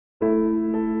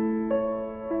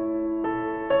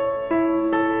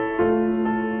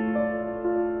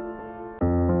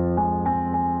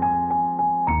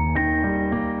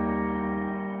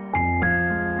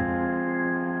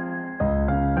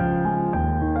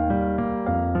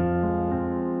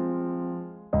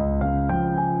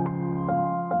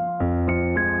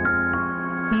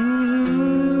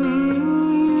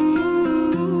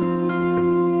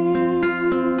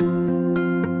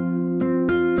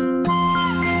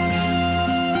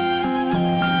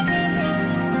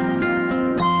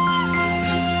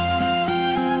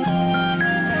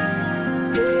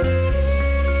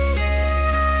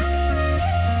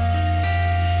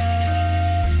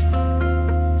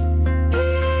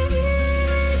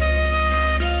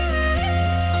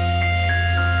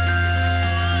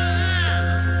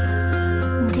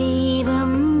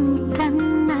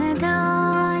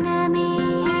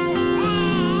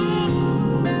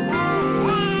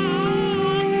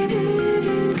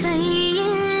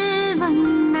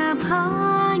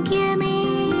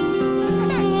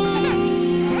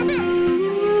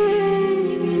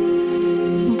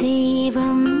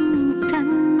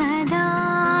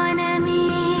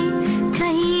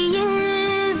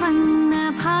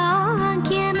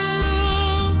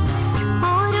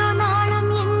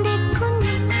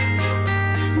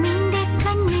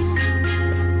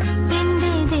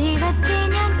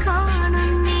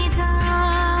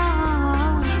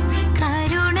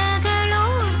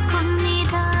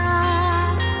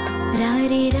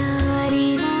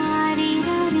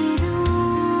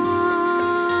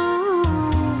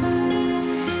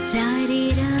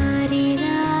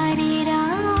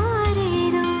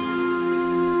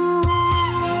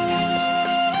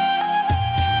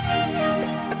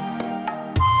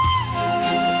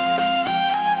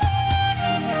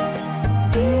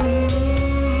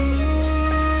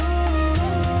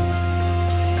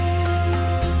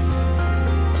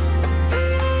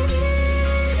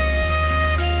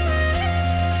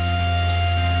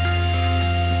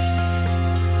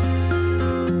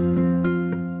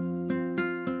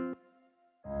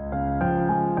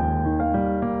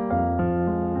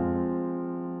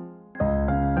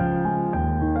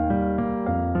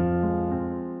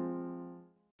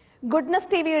Goodness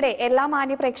ടിവിയുടെ എല്ലാ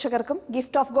മാന്യ പ്രേക്ഷകർക്കും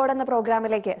ഗിഫ്റ്റ് ഓഫ് ഗോഡ് എന്ന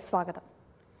പ്രോഗ്രാമിലേക്ക് സ്വാഗതം.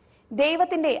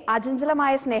 ദൈവത്തിന്റെ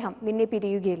അചഞ്ചലമായ സ്നേഹം നിന്നെ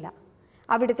പിരിയുകയില്ല.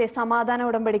 അവിടുത്തെ സമാധാന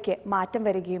ഉടമ്പടിക്ക് മാറ്റം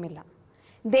വരികയുമില്ല.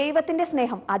 ദൈവത്തിന്റെ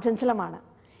സ്നേഹം അചഞ്ചലമാണ്.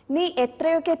 നീ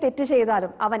എത്രയൊക്കെ തെറ്റ്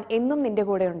ചെയ്താലും അവൻ എന്നും നിന്റെ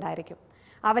കൂടെ ഉണ്ടായിരിക്കും.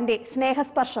 അവന്റെ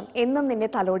സ്നേഹസ്പർശം എന്നും നിന്നെ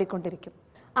തലോടിക്കൊണ്ടിരിക്കും.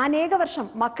 അനേക വർഷം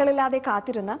മക്കളില്ലാതെ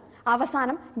കാത്തിരുന്ന്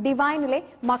അവസാനം ഡിവൈനിലെ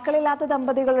മക്കളില്ലാത്ത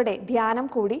ദമ്പതികളുടെ ധ്യാനം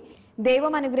കൂടി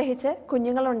ദൈവം അനുഗ്രഹിച്ച്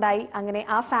കുഞ്ഞുങ്ങളുണ്ടായി. അങ്ങനെ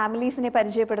ആ ഫാമിലീസിനെ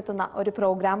പരിചയപ്പെടുത്തുന്ന ഒരു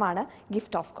പ്രോഗ്രാമാണ്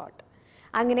ഗിഫ്റ്റ് ഓഫ് ഗോഡ്.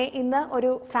 അങ്ങനെ ഇന്ന്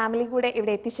ഒരു ഫാമിലി കൂടെ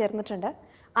ഇവിടെ എത്തിച്ചേർന്നിട്ടുണ്ട്.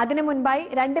 അതിനു മുൻപായി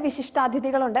 2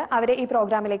 വിശിഷ്ടാതിഥികളുണ്ട്. അവരെ ഈ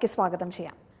പ്രോഗ്രാമിലേക്ക് സ്വാഗതം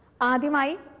ചെയ്യാം.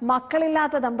 ആദ്യമായി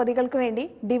മക്കളില്ലാത്ത ദമ്പതികൾക്ക് വേണ്ടി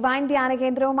ഡിവൈൻ ധ്യാന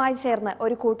കേന്ദ്രവുമായി ചേർന്ന്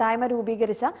ഒരു കൂട്ടായ്മ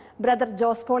രൂപീകരിച്ച ബ്രദർ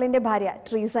ജോസ് പോളിന്റെ ഭാര്യ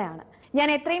ട്രീസയാണ്. ഞാൻ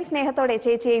എത്രയും സ്നേഹത്തോടെ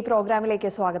ചേച്ചിയെ ഈ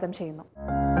പ്രോഗ്രാമിലേക്ക് സ്വാഗതം ചെയ്യുന്നു.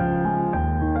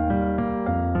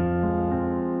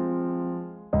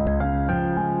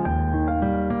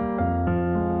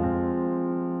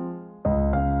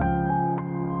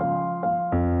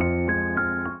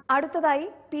 അടുത്തതായി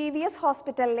PVS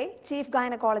ഹോസ്പിറ്റലിലെ ചീഫ്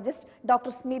ഗൈനക്കോളജിസ്റ്റ്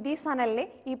ഡോക്ടർ സ്മിതി സനലിനെ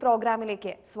ഈ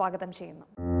പ്രോഗ്രാമിലേക്ക് സ്വാഗതം ചെയ്യുന്നു.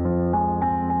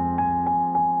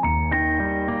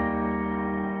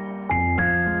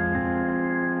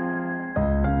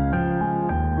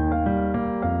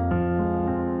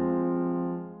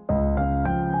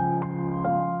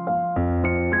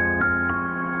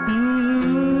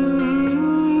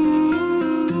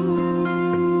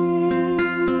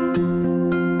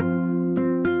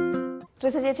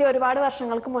 ചേച്ചി ഒരുപാട്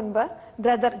വർഷങ്ങൾക്ക് മുൻപ്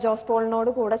ബ്രദർ ജോസ് പോളിനോട്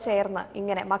കൂടെ ചേർന്ന്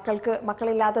ഇങ്ങനെ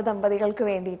മക്കളില്ലാത്ത ദമ്പതികൾക്ക്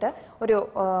വേണ്ടിയിട്ട് ഒരു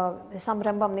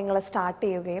സംരംഭം നിങ്ങൾ സ്റ്റാർട്ട്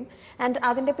ചെയ്യുകയും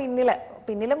അതിന്റെ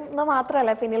പിന്നിലും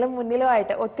മാത്രമല്ല പിന്നിലും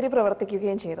മുന്നിലുമായിട്ട് ഒത്തിരി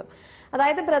പ്രവർത്തിക്കുകയും ചെയ്തു.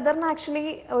 അതായത് ബ്രദറിന് ആക്ച്വലി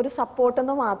ഒരു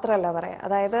സപ്പോർട്ടെന്ന് മാത്രമല്ല പറയാം.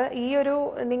 അതായത് ഈ ഒരു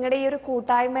നിങ്ങളുടെ ഈ ഒരു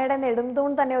കൂട്ടായ്മയുടെ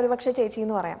നെടുംതൂൺ തന്നെ ഒരുപക്ഷെ ചേച്ചി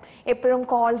എന്ന് പറയാം. എപ്പോഴും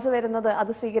കോൾസ് വരുന്നത്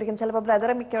അത് സ്വീകരിക്കും. ചിലപ്പോൾ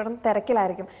ബ്രദർ മിക്കവാറും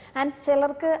തിരക്കിലായിരിക്കും.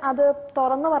 ചിലർക്ക് അത്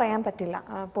തുറന്നു പറയാൻ പറ്റില്ല.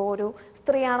 അപ്പോൾ ഒരു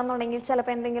സ്ത്രീയാണെന്നുണ്ടെങ്കിൽ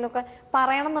ചിലപ്പോൾ എന്തെങ്കിലുമൊക്കെ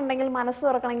പറയണമെന്നുണ്ടെങ്കിൽ മനസ്സ്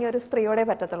തുറക്കണമെങ്കിൽ ഒരു സ്ത്രീയോടെ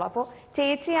പറ്റത്തുള്ളൂ. അപ്പോൾ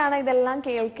ചേച്ചിയാണ് ഇതെല്ലാം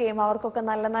കേൾക്കുകയും അവർക്കൊക്കെ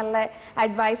നല്ല നല്ല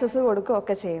അഡ്വൈസസ്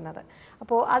കൊടുക്കുകയൊക്കെ ചെയ്യുന്നത്.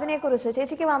 അപ്പോൾ അതിനെക്കുറിച്ച്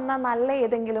ചേച്ചിക്ക് വന്ന നല്ല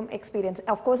ഏതെങ്കിലും എക്സ്പീരിയൻസ്,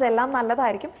 ഓഫ് കോഴ്സ് എല്ലാം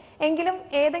നല്ലതായിരിക്കും, എങ്കിലും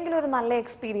ഏതെങ്കിലും ഒരു നല്ല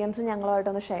എക്സ്പീരിയൻസ്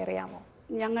ഞങ്ങളുമായിട്ടൊന്ന് ഷെയർ ചെയ്യാമോ?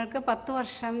 ഞങ്ങൾക്ക് 10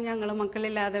 വർഷം ഞങ്ങൾ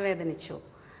മക്കളില്ലാതെ വേദനിച്ചു.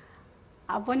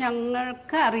 അപ്പോൾ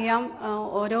ഞങ്ങൾക്ക് അറിയാം,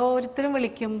 ഓരോരുത്തരും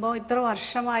വിളിക്കുമ്പോൾ ഇത്ര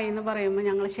വർഷമായി എന്ന് പറയുമ്പോൾ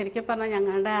ഞങ്ങൾ ശരിക്കും പറഞ്ഞാൽ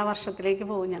ഞങ്ങളുടെ ആ വർഷത്തിലേക്ക്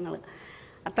പോകും. ഞങ്ങൾ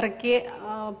അത്രയ്ക്ക്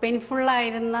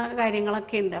പെയിൻഫുള്ളായിരുന്ന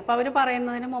കാര്യങ്ങളൊക്കെ ഉണ്ട്. അപ്പോൾ അവർ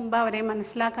പറയുന്നതിന് മുമ്പ് അവരെ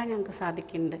മനസ്സിലാക്കാൻ ഞങ്ങൾക്ക്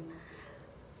സാധിക്കുന്നുണ്ട്.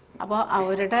 അപ്പോൾ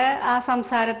അവരുടെ ആ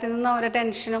സംസാരത്തിൽ നിന്ന് അവരുടെ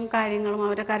ടെൻഷനും കാര്യങ്ങളും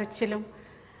അവരുടെ കരച്ചിലും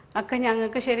ഒക്കെ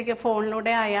ഞങ്ങൾക്ക് ശരിക്കും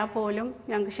ഫോണിലൂടെ ആയാൽ പോലും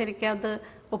ഞങ്ങൾക്ക് ശരിക്കും അത്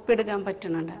ഒപ്പിയെടുക്കാൻ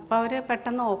പറ്റുന്നുണ്ട്. അപ്പോൾ അവർ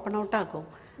പെട്ടെന്ന് ഓപ്പൺ ഔട്ട് ആക്കും.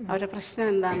 അവരുടെ പ്രശ്നം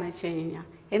എന്താണെന്ന് വെച്ച് കഴിഞ്ഞാൽ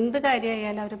എന്ത്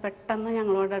കാര്യമായാലും അവർ പെട്ടെന്ന്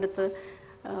ഞങ്ങളോടടുത്ത്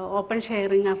ഓപ്പൺ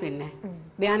ഷെയറിങ്ങാ. പിന്നെ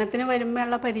ധ്യാനത്തിന്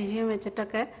വരുമ്പോഴുള്ള പരിചയം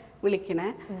വെച്ചിട്ടൊക്കെ വിളിക്കണേ.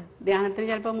 ധ്യാനത്തിന്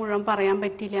ചിലപ്പോൾ മുഴുവൻ പറയാൻ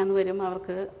പറ്റില്ല എന്ന് വരും.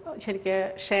 അവർക്ക്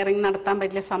ശരിക്കും ഷെയറിങ് നടത്താൻ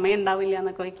പറ്റില്ല, സമയം ഉണ്ടാവില്ല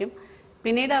എന്നൊക്കെ വയ്ക്കും.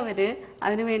 പിന്നീട് അവർ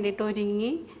അതിന് വേണ്ടിയിട്ട്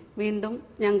ഒരുങ്ങി വീണ്ടും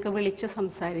ഞങ്ങൾക്ക് വിളിച്ച്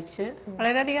സംസാരിച്ച്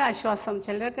വളരെയധികം ആശ്വാസം.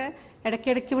 ചിലരൊക്കെ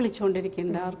ഇടയ്ക്കിടയ്ക്ക്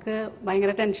വിളിച്ചുകൊണ്ടിരിക്കുന്നുണ്ട്. അവർക്ക്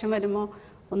ഭയങ്കര ടെൻഷൻ വരുമ്പോൾ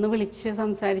ഒന്ന് വിളിച്ച്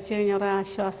സംസാരിച്ചു കഴിഞ്ഞാൽ ഒരു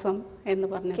ആശ്വാസം എന്ന്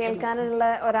പറഞ്ഞു കേൾക്കാനുള്ള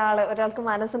ഒരാൾക്ക്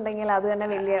മനസ്സുണ്ടെങ്കിൽ അത് തന്നെ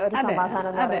വലിയ ഒരു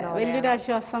സമാധാനം. അതെ, വലിയൊരു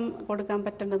ആശ്വാസം കൊടുക്കാൻ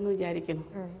പറ്റണ്ടെന്ന് വിചാരിക്കുന്നു.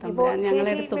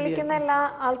 വിളിക്കുന്ന എല്ലാ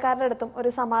ആൾക്കാരുടെ അടുത്തും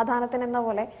ഒരു സമാധാനത്തിന് എന്ന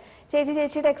പോലെ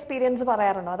ചേച്ചിയുടെ എക്സ്പീരിയൻസ്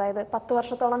പറയാറുണ്ടോ? അതായത് 10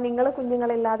 വർഷത്തോളം നിങ്ങൾ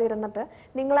കുഞ്ഞുങ്ങളില്ലാതെ ഇരുന്നിട്ട്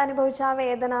നിങ്ങൾ അനുഭവിച്ച ആ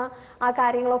വേദന, ആ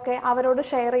കാര്യങ്ങളൊക്കെ അവരോട്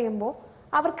ഷെയർ ചെയ്യുമ്പോൾ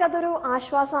അവർക്കതൊരു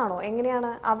ആശ്വാസമാണോ?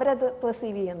 എങ്ങനെയാണ് അവരത്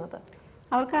പെർസീവ് ചെയ്യുന്നത്?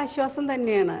 അവർക്ക് ആശ്വാസം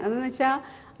തന്നെയാണ്. എന്ന് വെച്ചാൽ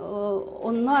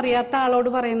ഒന്നും അറിയാത്ത ആളോട്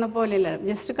പറയുന്ന പോലെയല്ല.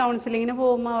 ജസ്റ്റ് കൗൺസിലിങ്ങിന്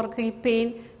പോകുമ്പോൾ അവർക്ക് ഈ പെയിൻ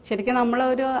ശരിക്കും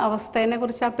നമ്മളൊരു അവസ്ഥയെ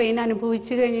കുറിച്ച് ആ പെയിൻ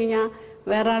അനുഭവിച്ചു കഴിഞ്ഞ് കഴിഞ്ഞാൽ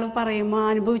വേറെ ആൾ പറയുമ്പോൾ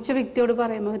അനുഭവിച്ച വ്യക്തിയോട്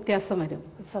പറയുമ്പോൾ വ്യത്യാസം വരും.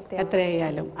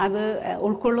 എത്രയായാലും അത്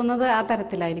ഉൾക്കൊള്ളുന്നത് ആ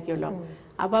തരത്തിലായിരിക്കുമല്ലോ.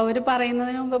 അപ്പൊ അവര്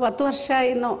പറയുന്നതിന് മുമ്പ് 10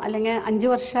 വർഷമായിരുന്നോ അല്ലെങ്കിൽ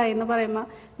 5 വർഷമായി എന്ന് പറയുമ്പോൾ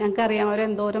ഞങ്ങൾക്ക് അറിയാം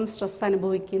അവരെന്തോരം സ്ട്രെസ്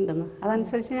അനുഭവിക്കുന്നുണ്ടെന്ന്.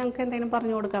 അതനുസരിച്ച് ഞങ്ങൾക്ക് എന്തെങ്കിലും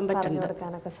പറഞ്ഞു കൊടുക്കാൻ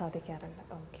പറ്റുന്നുണ്ട്, സാധിക്കാറുണ്ട്.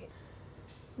 ഓക്കെ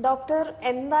ഡോക്ടർ,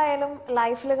 എന്തായാലും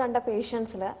ലൈഫിൽ കണ്ട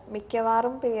പേഷ്യൻസിൽ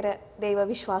മിക്കവാറും പേര്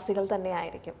ദൈവവിശ്വാസികൾ തന്നെ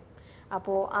ആയിരിക്കും.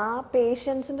 അപ്പോൾ ആ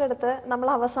പേഷ്യൻസിൻ്റെ അടുത്ത് നമ്മൾ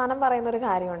അവസാനം പറയുന്നൊരു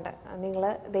കാര്യമുണ്ട്, നിങ്ങൾ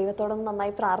ദൈവത്തോടൊന്ന്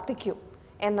നന്നായി പ്രാർത്ഥിക്കൂ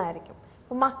എന്നായിരിക്കും.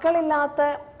 മക്കളില്ലാത്ത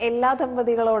എല്ലാ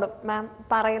ദമ്പതികളോടും മാം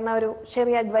പറയുന്ന ഒരു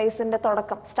ചെറിയ അഡ്വൈസിന്റെ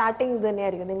തുടക്കം സ്റ്റാർട്ടിങ് ഇത്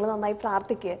തന്നെയായിരിക്കും, നിങ്ങൾ നന്നായി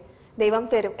പ്രാർത്ഥിക്കുക, ദൈവം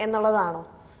തരും എന്നുള്ളതാണോ?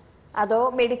 അതോ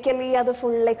മെഡിക്കലി അത്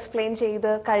ഫുൾ എക്സ്പ്ലെയിൻ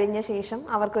ചെയ്ത് കഴിഞ്ഞ ശേഷം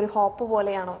അവർക്കൊരു ഹോപ്പ്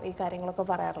പോലെയാണോ ഈ കാര്യങ്ങളൊക്കെ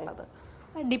പറയാറുള്ളത്?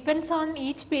 Depends on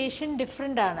each patient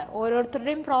different ആണ്.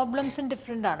 ഓരോരുത്തരുടെയും പ്രോബ്ലംസും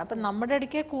ഡിഫറെൻ്റ് ആണ്. അപ്പം നമ്മുടെ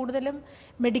ഇടയ്ക്ക് കൂടുതലും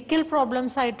മെഡിക്കൽ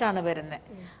പ്രോബ്ലംസ് ആയിട്ടാണ് വരുന്നത്.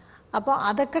 അപ്പോൾ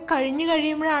അതൊക്കെ കഴിഞ്ഞു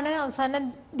കഴിയുമ്പോഴാണ് അവസാനം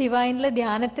ഡിവൈനിലെ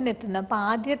ധ്യാനത്തിന് എത്തുന്നത്. അപ്പം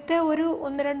ആദ്യത്തെ ഒരു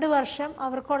 1-2 വർഷം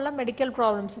അവർക്കുള്ള മെഡിക്കൽ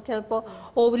പ്രോബ്ലംസ്, ചിലപ്പോൾ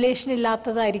ഓവുലേഷൻ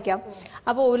ഇല്ലാത്തതായിരിക്കാം.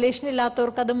 അപ്പോൾ ഓവുലേഷൻ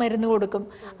ഇല്ലാത്തവർക്ക് അത് മരുന്ന് കൊടുക്കും.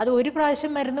 അത് ഒരു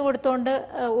പ്രാവശ്യം മരുന്ന് കൊടുത്തോണ്ട്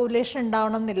ഓവുലേഷൻ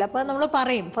ഉണ്ടാവണം എന്നില്ല. അപ്പോൾ നമ്മൾ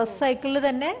പറയും ഫസ്റ്റ് സൈക്കിളിൽ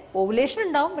തന്നെ ഓവുലേഷൻ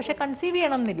ഉണ്ടാവും, പക്ഷെ കൺസീവ്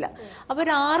ചെയ്യണം എന്നില്ല. അപ്പോൾ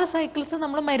ഒരു 6 സൈക്കിൾസ്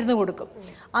നമ്മൾ മരുന്ന് കൊടുക്കും.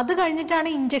 അത് കഴിഞ്ഞിട്ടാണ്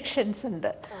ഇഞ്ചെക്ഷൻസ് ഉണ്ട്,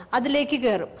 അതിലേക്ക്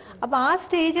കയറും. അപ്പോൾ ആ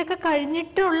സ്റ്റേജൊക്കെ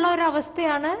കഴിഞ്ഞിട്ടുള്ള ഒരു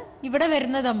അവസ്ഥയാണ് ഇവിടെ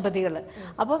വരുന്ന ദമ്പതികൾ.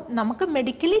 അപ്പം നമുക്ക്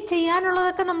മെഡിക്കലി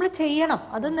ചെയ്യാനുള്ളതൊക്കെ നമ്മൾ ചെയ്യണം,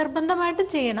 അത് നിർബന്ധമായിട്ടും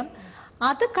ചെയ്യണം.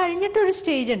 അത് കഴിഞ്ഞിട്ടൊരു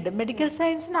സ്റ്റേജ് ഉണ്ട്, മെഡിക്കൽ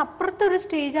സയൻസിന് അപ്പുറത്തൊരു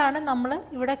സ്റ്റേജാണ് നമ്മൾ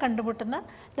ഇവിടെ കണ്ടുമുട്ടുന്ന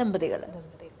ദമ്പതികൾ.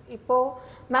 ഇപ്പോ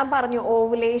മാം പറഞ്ഞു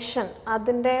ഓവുലേഷൻ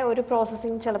അതിന്റെ ഒരു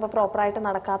പ്രോസസ്സിങ് ചിലപ്പോൾ പ്രോപ്പറായിട്ട്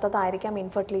നടക്കാത്തതായിരിക്കാം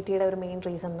ഇൻഫെർട്ടിലിറ്റിയുടെ ഒരു മെയിൻ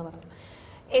റീസൺ എന്ന് പറഞ്ഞു.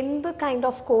 എന്ത് കൈൻഡ്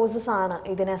ഓഫ് കോസസ് ആണ്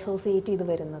ഇതിനെ അസോസിയേറ്റ് ചെയ്ത്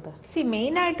വരുന്നത്?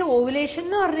 മെയിൻ ആയിട്ട് ഓവുലേഷൻ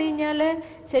എന്ന് പറഞ്ഞു കഴിഞ്ഞാൽ,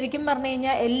 ശരിക്കും പറഞ്ഞു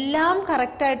കഴിഞ്ഞാൽ എല്ലാം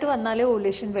കറക്റ്റായിട്ട് വന്നാലേ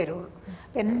ഓവുലേഷൻ വരുള്ളൂ.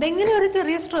 എന്തെങ്കിലും ഒരു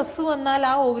ചെറിയ സ്ട്രെസ് വന്നാൽ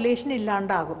ആ ഓവുലേഷൻ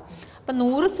ഇല്ലാണ്ടാകും. അപ്പം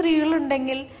 100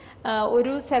 സ്ത്രീകളുണ്ടെങ്കിൽ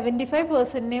ഒരു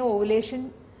 75% ഓവുലേഷൻ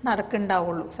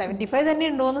നടക്കുന്നുണ്ടാവുള്ളൂ. 75 തന്നെ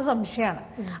ഉണ്ടോ എന്ന് സംശയമാണ്.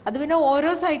 അത് പിന്നെ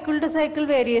ഓരോ സൈക്കിൾ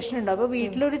വേരിയേഷൻ ഉണ്ടാവും. അപ്പൊ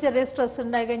വീട്ടിലൊരു ചെറിയ സ്ട്രെസ്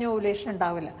ഉണ്ടായി കഴിഞ്ഞാൽ ഓവുലേഷൻ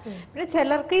ഉണ്ടാവില്ല. പിന്നെ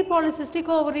ചിലർക്ക് ഈ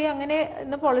പോളിസിസ്റ്റിക് ഓവറി, അങ്ങനെ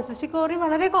ഇന്ന് പോളിസിസ്റ്റിക് ഓവറി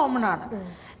വളരെ കോമൺ ആണ്.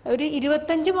 ഒരു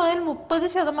 25 മുതൽ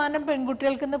 30%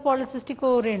 പെൺകുട്ടികൾക്ക് ഇന്ന് പോളിസിസ്റ്റിക്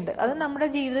ഓവറി ഉണ്ട്. അത് നമ്മുടെ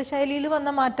ജീവിതശൈലിയിൽ വന്ന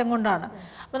മാറ്റം കൊണ്ടാണ്.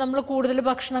 അപ്പൊ നമ്മൾ കൂടുതൽ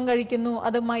ഭക്ഷണം കഴിക്കുന്നു,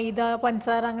 അത് മൈദ,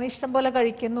 പഞ്ചസാര അങ്ങനെ ഇഷ്ടം പോലെ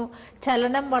കഴിക്കുന്നു,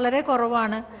 ചലനം വളരെ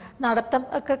കുറവാണ്, നടത്തം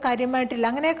ഒക്കെ കാര്യമായിട്ടില്ല,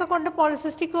 അങ്ങനെയൊക്കെ കൊണ്ട്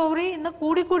പോളിസിസ്റ്റിക് ഓവറി ഇന്ന്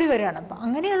കൂടി വരികയാണ്. അപ്പൊ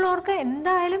അങ്ങനെയുള്ളവർക്ക്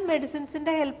എന്തായാലും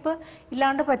മെഡിസിൻസിന്റെ ഹെൽപ്പ്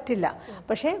ഇല്ലാണ്ട് പറ്റില്ല.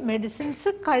 പക്ഷെ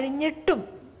മെഡിസിൻസ് കഴിഞ്ഞിട്ടും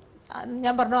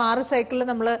ഞാൻ പറഞ്ഞു 6 സൈക്കിളിൽ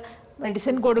നമ്മൾ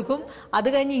മെഡിസിൻ കൊടുക്കും, അത്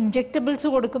കഴിഞ്ഞ് ഇഞ്ചെക്റ്റബിൾസ്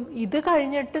കൊടുക്കും. ഇത്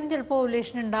കഴിഞ്ഞിട്ടും ചിലപ്പോൾ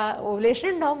ഓവുലേഷൻ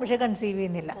ഉണ്ടാവും, പക്ഷെ കൺസീവ്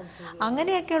ചെയ്യുന്നില്ല.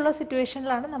 അങ്ങനെയൊക്കെയുള്ള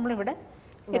സിറ്റുവേഷനിലാണ് നമ്മളിവിടെ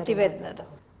എത്തിവരുന്നത്.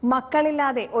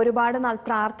 മക്കളില്ലാതെ ഒരുപാട് നാൾ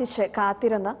പ്രാർത്ഥിച്ച്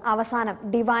കാത്തിരുന്ന് അവസാനം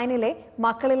ഡിവൈനിലെ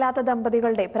മക്കളില്ലാത്ത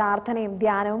ദമ്പതികളുടെ പ്രാർത്ഥനയും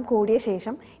ധ്യാനവും കൂടിയ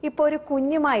ശേഷം ഇപ്പോൾ ഒരു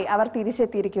കുഞ്ഞുമായി അവർ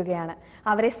തിരിച്ചെത്തിയിരിക്കുകയാണ്.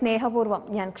 അവരെ സ്നേഹപൂർവ്വം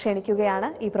ഞാൻ ക്ഷണിക്കുകയാണ്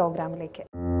ഈ പ്രോഗ്രാമിലേക്ക്.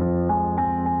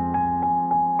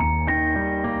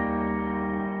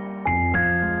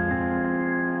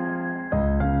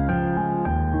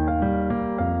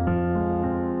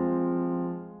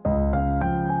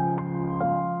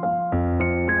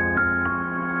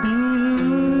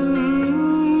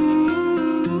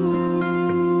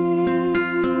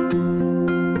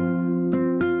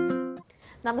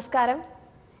 നമസ്കാരം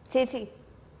ചേച്ചി,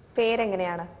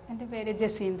 പേരെങ്ങനെയാണ്? എൻ്റെ പേര്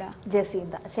ജസീന്ത.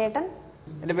 ജസീന്ത. ചേട്ടൻ?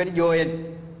 എൻ്റെ പേര് ജോയൽ.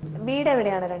 വീട്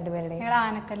എവിടെയാണ് രണ്ടുപേരുടെയും?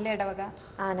 ആനക്കല്ല് ഇടവക.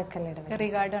 ആനക്കല്ല് ഇടവക,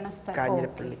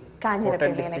 കാഞ്ഞിരപ്പള്ളി,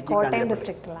 കാഞ്ഞിരപ്പള്ളി, കോട്ടയം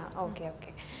ഡിസ്ട്രിക്റ്റിലാണ്.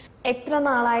 ഓക്കെ. എത്ര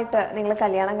നാളായിട്ട് നിങ്ങൾ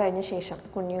കല്യാണം കഴിഞ്ഞ ശേഷം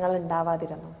കുഞ്ഞുങ്ങൾ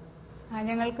ഉണ്ടാവാതിരുന്നു?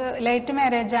 ഞങ്ങൾക്ക് ലേറ്റ്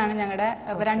മാരേജ് ആണ് ഞങ്ങളുടെ.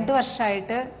 2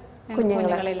 വർഷമായിട്ട്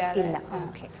കുഞ്ഞുങ്ങളില്ലാതെ.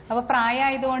 അപ്പൊ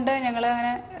പ്രായമായതുകൊണ്ട് ഞങ്ങൾ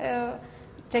അങ്ങനെ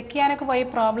ചെക്ക് ചെയ്യാനൊക്കെ പോയി,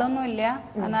 പ്രോബ്ലം ഒന്നും ഇല്ല.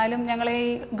 എന്നാലും ഞങ്ങൾ ഈ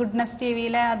ഗുഡ്നസ്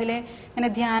ടിവിയിലെ അതിലെ ഇങ്ങനെ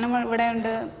ധ്യാനം ഇവിടെ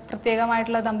ഉണ്ട്,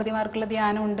 പ്രത്യേകമായിട്ടുള്ള ദമ്പതിമാർക്കുള്ള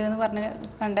ധ്യാനം ഉണ്ട് എന്ന് പറഞ്ഞ്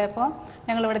കണ്ടപ്പോൾ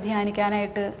ഞങ്ങൾ ഇവിടെ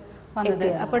ധ്യാനിക്കാനായിട്ട് വന്നത്.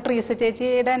 അപ്പൊ ട്രീസ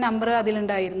ചേച്ചിയുടെ നമ്പർ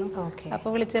അതിലുണ്ടായിരുന്നു.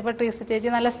 അപ്പൊ വിളിച്ചപ്പോ ട്രീസ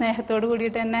ചേച്ചി നല്ല സ്നേഹത്തോട്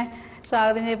കൂടിയിട്ട് തന്നെ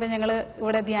സ്വാഗതം ചെയ്യപ്പോ ഞങ്ങൾ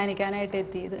ഇവിടെ ധ്യാനിക്കാനായിട്ട്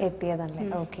എത്തിയതല്ലേ?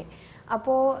 ഓക്കെ.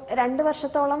 അപ്പോ 2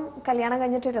 വർഷത്തോളം കല്യാണം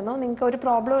കഴിഞ്ഞിട്ടിരുന്നു, നിങ്ങൾക്ക് ഒരു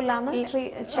പ്രോബ്ലം ഇല്ലാന്ന്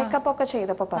ചെക്കപ്പ് ഒക്കെ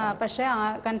ചെയ്തപ്പോ പക്ഷെ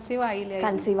കൺസീവ്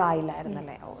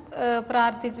ആയില്ലായിരുന്നല്ലേ?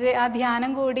 പ്രാർത്ഥിച്ച് ആ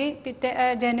ധ്യാനം കൂടി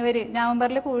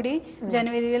നവംബറിൽ കൂടി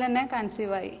ജനുവരിയിൽ തന്നെ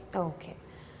കൺസീവ് ആയി. ഓക്കെ.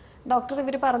 ഡോക്ടർ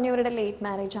ഇവർ പറഞ്ഞു ഇവരുടെ ലേറ്റ്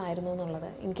മാരേജ് ആയിരുന്നു എന്നുള്ളത്.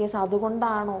 ഇൻ കേസ്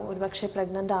അതുകൊണ്ടാണോ ഒരുപക്ഷെ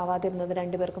പ്രഗ്നന്റ് ആവാതിരുന്നത്,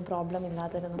 2 പേർക്കും പ്രോബ്ലം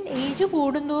ഇല്ലാതിരുന്നത്? ഏജ്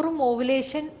കൂടുന്തോറും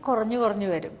ഓവുലേഷൻ കുറഞ്ഞു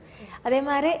വരും.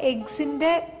 അതേമാതിരി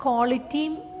എഗ്സിന്റെ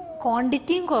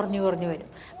ക്വാണ്ടിറ്റിയും കുറഞ്ഞു വരും.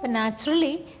 അപ്പം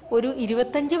നാച്ചുറലി ഒരു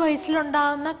 25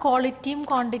 വയസ്സിലുണ്ടാകുന്ന ക്വാളിറ്റിയും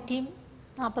ക്വാണ്ടിറ്റിയും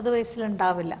 40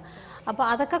 വയസ്സിലുണ്ടാവില്ല. അപ്പോൾ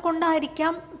അതൊക്കെ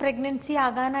കൊണ്ടായിരിക്കാം പ്രഗ്നൻസി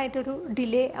ആകാനായിട്ടൊരു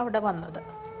ഡിലേ അവിടെ വന്നത്.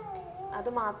 അത്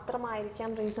മാത്രമായിരിക്കാം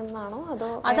റീസൺ ആണോ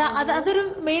അതോ? അതൊരു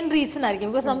മെയിൻ റീസൺ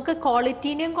ആയിരിക്കും. ബിക്കോസ് നമുക്ക്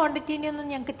ക്വാളിറ്റീനെയും ക്വാണ്ടിറ്റീനെയും ഒന്നും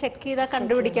ഞങ്ങൾക്ക് ചെക്ക് ചെയ്താൽ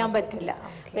കണ്ടുപിടിക്കാൻ പറ്റില്ല.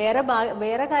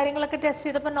 വേറെ കാര്യങ്ങളൊക്കെ ടെസ്റ്റ്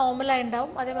ചെയ്തപ്പോൾ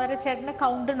നോർമലായിട്ടുണ്ടാവും. അതേമാതിരി ചേട്ടന്റെ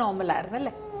കൗണ്ട് നോർമലായിരുന്നു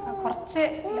അല്ലേ? കുറച്ച്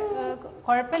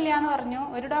കുഴപ്പമില്ല എന്ന് പറഞ്ഞു,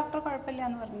 ഒരു ഡോക്ടർ കുഴപ്പമില്ല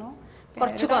എന്ന് പറഞ്ഞു,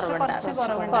 കുറച്ച്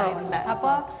കുറവുണ്ട്.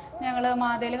 അപ്പൊ ഞങ്ങള്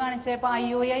മാതയില് കാണിച്ചപ്പോ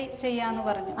IUI ചെയ്യാന്ന്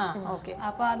പറഞ്ഞു.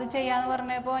 അപ്പൊ അത് ചെയ്യാന്ന്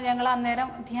പറഞ്ഞപ്പോ ഞങ്ങൾ അന്നേരം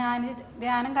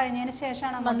ധ്യാനം കഴിഞ്ഞതിന്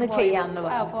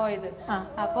ശേഷമാണ് പോയത്.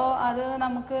 അപ്പോ അത്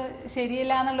നമുക്ക്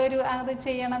ശരിയില്ല എന്നുള്ളൊരു അത്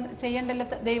ചെയ്യണ്ടല്ലോ,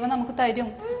 ദൈവം നമുക്ക്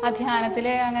തരും ആ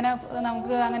ധ്യാനത്തില്, അങ്ങനെ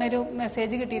നമുക്ക് അങ്ങനെ ഒരു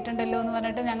മെസ്സേജ് കിട്ടിയിട്ടുണ്ടല്ലോ എന്ന്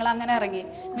പറഞ്ഞിട്ട് ഞങ്ങൾ അങ്ങനെ ഇറങ്ങി.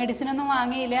 മെഡിസിൻ ഒന്നും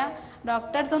വാങ്ങിയില്ല,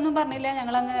 ഡോക്ടറെ അടുത്തൊന്നും പറഞ്ഞില്ല,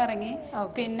 ഞങ്ങൾ അങ്ങനെ ഇറങ്ങി.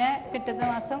 പിന്നെ പിറ്റത്തെ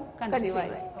മാസം കൺസീവ്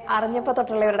ആയി. അറിഞ്ഞപ്പോ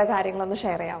തൊട്ടുള്ളവരുടെ കാര്യങ്ങളൊന്ന്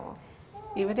ഷെയർ ചെയ്യാമോ?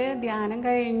 ഇവര് ധ്യാനം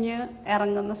കഴിഞ്ഞ്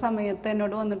ഇറങ്ങുന്ന സമയത്ത്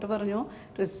എന്നോട് വന്നിട്ട് പറഞ്ഞു,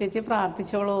 ക്രിസ്റ്റി ചേച്ചി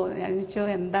പ്രാർത്ഥിച്ചോളൂ. ഞാൻ ചോദിച്ചു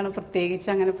എന്താണ് പ്രത്യേകിച്ച്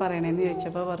അങ്ങനെ പറയണേന്ന്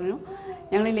ചോദിച്ചപ്പോൾ പറഞ്ഞു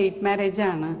ഞങ്ങൾ ലേറ്റ് മാരേജ്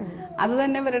ആണ്. അത്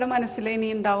തന്നെ ഇവരുടെ മനസ്സിൽ ഇനി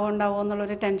ഉണ്ടാവോ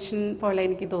എന്നുള്ളൊരു ടെൻഷൻ പോലെ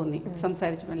എനിക്ക് തോന്നി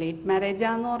സംസാരിച്ചപ്പോൾ. ലേറ്റ് മാരേജ്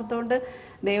ആണെന്ന് ഓർത്തുകൊണ്ട്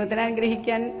ദൈവത്തിനെ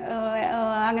അനുഗ്രഹിക്കാൻ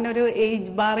അങ്ങനെ ഒരു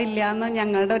ഏജ് ബാർ ഇല്ല എന്ന്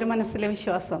ഞങ്ങളുടെ ഒരു മനസ്സിലെ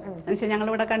വിശ്വാസം. എന്നുവെച്ചാൽ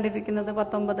ഞങ്ങളിവിടെ കണ്ടിരിക്കുന്നത്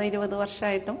 19-20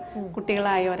 വർഷമായിട്ടും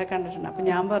കുട്ടികളായവരെ കണ്ടിട്ടുണ്ട്. അപ്പം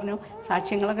ഞാൻ പറഞ്ഞു,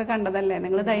 സാക്ഷ്യങ്ങളൊക്കെ കണ്ടതല്ലേ,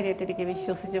 നിങ്ങൾ ധൈര്യമായിട്ടിരിക്കുക,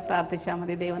 വിശ്വസിച്ച് പ്രാർത്ഥിച്ചാൽ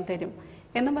മതി, ദൈവം തരും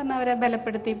എന്ന് പറഞ്ഞ് അവരെ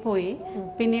ബലപ്പെടുത്തി പോയി.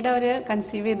 പിന്നീട് അവര്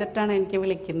കൺസീവ് ചെയ്തിട്ടാണ് എനിക്ക്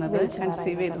വിളിക്കുന്നത്,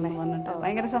 കൺസീവ് ചെയ്തെന്ന് പറഞ്ഞിട്ട്.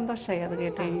 ഭയങ്കര സന്തോഷമായി അത്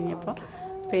കേട്ട് കഴിഞ്ഞപ്പോൾ.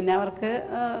 പിന്നെ അവർക്ക്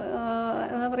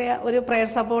എന്താ പറയുക, ഒരു പ്രയർ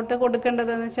സപ്പോർട്ട്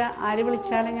കൊടുക്കേണ്ടതെന്ന് വെച്ചാൽ ആര്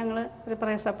വിളിച്ചാലും ഞങ്ങൾ ഒരു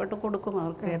പ്രയർ സപ്പോർട്ട് കൊടുക്കും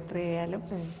അവർക്ക് എത്രയായാലും.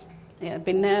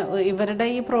 പിന്നെ ഇവരുടെ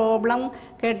ഈ പ്രോബ്ലം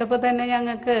കേട്ടപ്പോൾ തന്നെ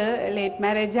ഞങ്ങൾക്ക് ലേറ്റ്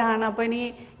മാരേജ് ആണ്, അപ്പോൾ ഇനി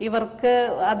ഇവർക്ക്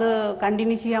അത്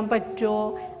കണ്ടിന്യൂ ചെയ്യാൻ പറ്റുമോ,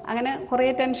 അങ്ങനെ കുറേ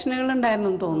ടെൻഷനുകൾ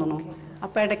ഉണ്ടായിരുന്നു തോന്നുന്നു.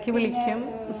 അപ്പോൾ ഇടയ്ക്ക് വിളിക്കും.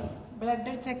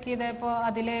 ബ്ലഡ് ചെക്ക് ചെയ്തപ്പോ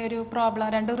അതിലെ ഒരു പ്രോബ്ലം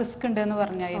 2 റിസ്ക് ഉണ്ട് എന്ന്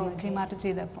പറഞ്ഞായിരുന്നു ജിമാർട്ട്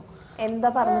ചെയ്തപ്പോ. എന്താ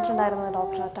പറഞ്ഞിട്ടുണ്ടായിരുന്നത്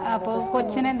ഡോക്ടർ? അപ്പോൾ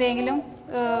കൊച്ചിന് എന്തെങ്കിലും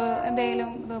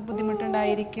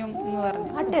ബുദ്ധിമുട്ടുണ്ടായിരിക്കും എന്ന് പറഞ്ഞു.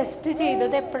 ആ ടെസ്റ്റ്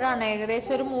ചെയ്തത് എപ്പോഴാണ്?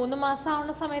 ഏകദേശം ഒരു 3 മാസം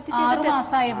ആവുന്ന സമയത്ത് 6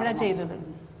 മാസമായപ്പോഴാണ് ചെയ്തത്.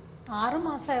 6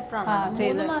 മാസമായപ്പോഴാണ്.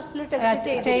 3 മാസത്തിൽ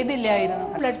ടെസ്റ്റ് ചെയ്തില്ലായിരുന്നു.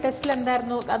 ബ്ലഡ് ടെസ്റ്റിൽ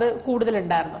എന്തായിരുന്നു അത്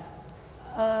കൂടുതലുണ്ടായിരുന്നു?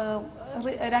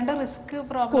 2 റിസ്ക്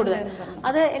പ്രോബ്ലം കൂടുതൽ.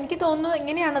 അത് എനിക്ക് തോന്നുന്നു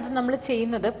ഇങ്ങനെയാണത് നമ്മൾ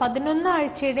ചെയ്യുന്നത്. 11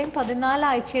 ആഴ്ചയുടെയും 14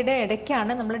 ആഴ്ചയുടെയും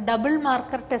ഇടയ്ക്കാണ് നമ്മൾ ഡബിൾ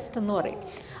മാർക്കർ ടെസ്റ്റ് എന്ന് പറയും.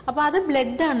 അപ്പൊ അത്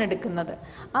ബ്ലഡ് ആണ് എടുക്കുന്നത്.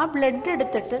 ആ ബ്ലഡ്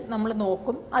എടുത്തിട്ട് നമ്മൾ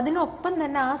നോക്കും. അതിനൊപ്പം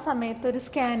തന്നെ ആ സമയത്ത് ഒരു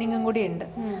സ്കാനിങ്ങും കൂടി ഉണ്ട്.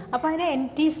 അപ്പൊ അതിനെ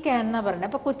NT സ്കാൻ എന്നാ പറയുന്നത്.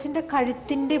 അപ്പൊ കൊച്ചിന്റെ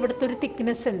കഴുത്തിന്റെ ഇവിടുത്തെ ഒരു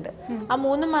തിക്നെസ് ഉണ്ട്. ആ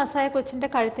 3 മാസമായ കൊച്ചിന്റെ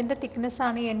കഴുത്തിന്റെ തിക്നെസ്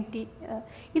ആണ് NT.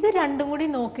 ഇത് രണ്ടും കൂടി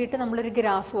നോക്കിയിട്ട് നമ്മളൊരു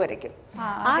ഗ്രാഫ് വരയ്ക്കും.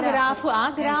 ആ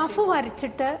ഗ്രാഫ്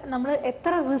വരച്ചിട്ട് നമ്മൾ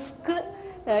എത്ര റിസ്ക്,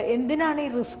 എന്തിനാണ്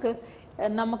ഈ റിസ്ക്,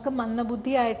 നമുക്ക്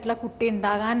മന്ദബുദ്ധിയായിട്ടുള്ള കുട്ടി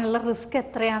ഉണ്ടാകാനുള്ള റിസ്ക്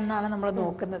എത്രയാണെന്നാണ് നമ്മൾ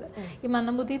നോക്കുന്നത്. ഈ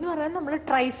മന്ദബുദ്ധി എന്ന് പറയുന്നത് നമ്മൾ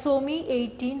ട്രൈസോമി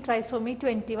 18, ട്രൈസോമി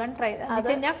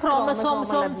 21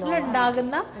 ക്രോമസോംസിൽ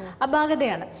ഉണ്ടാകുന്ന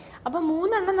അപാകതയാണ്. അപ്പൊ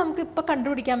 3 എണ്ണം നമുക്ക് ഇപ്പൊ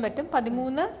കണ്ടുപിടിക്കാൻ പറ്റും.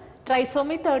 13,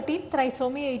 ട്രൈസോമി 13,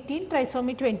 ട്രൈസോമി 18,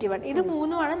 ട്രൈസോമി 21. ഇത്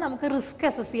 3 നമുക്ക് റിസ്ക്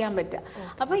അസസ് ചെയ്യാൻ പറ്റുക.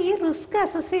 അപ്പൊ ഈ റിസ്ക്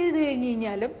അസസ് ചെയ്ത് കഴിഞ്ഞ്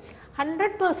കഴിഞ്ഞാലും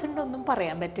 100% ഒന്നും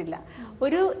പറയാൻ പറ്റില്ല.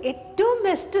 ഒരു ഏറ്റവും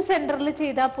ബെസ്റ്റ് സെന്ററിൽ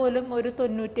ചെയ്താൽ പോലും ഒരു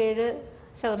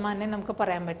 97% നമുക്ക്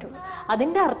പറയാൻ പറ്റുള്ളൂ.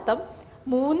 അതിന്റെ അർത്ഥം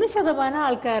 3%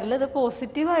 ആൾക്കാരിൽ ഇത്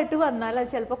പോസിറ്റീവായിട്ട് വന്നാൽ അത്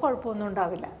ചിലപ്പോൾ കുഴപ്പമൊന്നും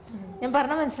ഉണ്ടാവില്ല. ഞാൻ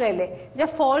പറഞ്ഞ മനസ്സിലായില്ലേ?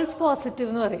 ഫോൾസ് പോസിറ്റീവ്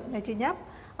എന്ന് പറയും. എന്ന് വെച്ച് കഴിഞ്ഞാൽ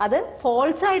അത്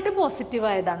ഫോൾസ് ആയിട്ട് പോസിറ്റീവ്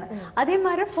ആയതാണ്.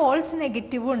 അതേമാതിരി ഫോൾസ്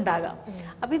നെഗറ്റീവും ഉണ്ടാകാം.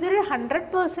 അപ്പൊ ഇതൊരു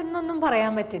 100% ഒന്നും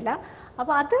പറയാൻ പറ്റില്ല.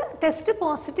 അപ്പൊ അത് ടെസ്റ്റ്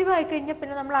പോസിറ്റീവ് ആയി കഴിഞ്ഞാൽ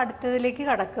പിന്നെ നമ്മൾ അടുത്തതിലേക്ക്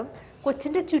കടക്കും.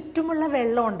 കൊച്ചിന്റെ ചുറ്റുമുള്ള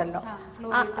വെള്ളം ഉണ്ടല്ലോ,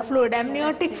 ഫ്ലൂയിഡ്,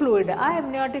 എംനിയോട്ടിക് ഫ്ലൂയിഡ്, ആ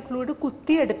എംനിയോട്ടിക് ഫ്ലൂയിഡ്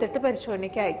കുത്തിയെടുത്തിട്ട്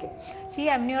പരിശോധനയ്ക്ക് അയക്കും. പക്ഷെ ഈ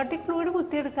എംനിയോട്ടിക് ഫ്ലൂയിഡ്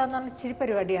കുത്തിയെടുക്കാന്ന് പറഞ്ഞാൽ ഇച്ചിരി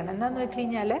പരിപാടിയാണ്. എന്താന്ന് വെച്ച്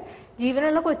കഴിഞ്ഞാല്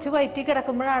ജീവനുള്ള കൊച്ചു വയറ്റിൽ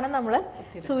കിടക്കുമ്പോഴാണ് നമ്മൾ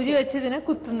സൂചി വെച്ച് ഇതിനെ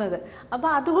കുത്തുന്നത്. അപ്പൊ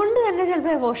അതുകൊണ്ട് തന്നെ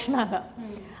ചിലപ്പോൾ എബോർഷൻ ആകാം.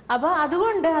 അപ്പൊ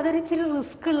അതുകൊണ്ട് അതൊരു ഇച്ചിരി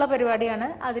റിസ്ക് ഉള്ള പരിപാടിയാണ്.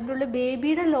 അതിൻ്റെ ഉള്ളിൽ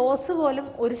ബേബിയുടെ ലോസ് പോലും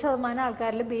 1%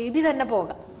 ആൾക്കാരിൽ ബേബി തന്നെ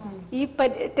പോകാം ഈ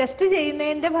ടെസ്റ്റ്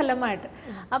ചെയ്യുന്നതിന്റെ ഫലമായിട്ട്.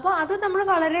 അപ്പൊ അത് നമ്മൾ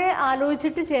വളരെ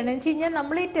ആലോചിച്ചിട്ട് ചെയ്യണം. എന്ന് വെച്ച് കഴിഞ്ഞാൽ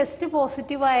നമ്മൾ ഈ ടെസ്റ്റ്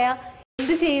പോസിറ്റീവായ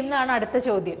എന്ത് ചെയ്യുന്നതാണ് അടുത്ത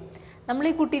ചോദ്യം. നമ്മൾ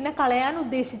ഈ കുട്ടീനെ കളയാൻ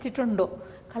ഉദ്ദേശിച്ചിട്ടുണ്ടോ?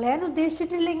 കളയാൻ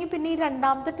ഉദ്ദേശിച്ചിട്ടില്ലെങ്കിൽ പിന്നെ ഈ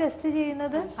രണ്ടാമത്തെ ടെസ്റ്റ്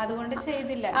ചെയ്യുന്നത് അതുകൊണ്ട്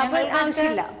ചെയ്തില്ല.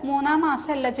 ആവശ്യമില്ല. 3-ാം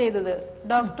മാസമല്ല ചെയ്തത്,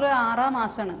 ഡോക്ടർ 6-ാം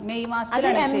മാസമാണ്, മെയ്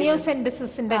മാസത്തിലാണ്.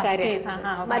 എംനിയോസെന്റിസിന്റെ കാര്യം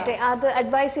മറ്റേ അത്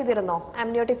അഡ്വൈസ് ചെയ്തിരുന്നോ?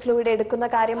 അമ്നിയോട്ടിക് ഫ്ലൂയിഡ് എടുക്കുന്ന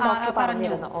കാര്യം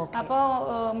പറഞ്ഞിരുന്നു. അപ്പൊ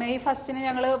മെയ് 1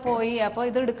 ഞങ്ങള് പോയി. അപ്പൊ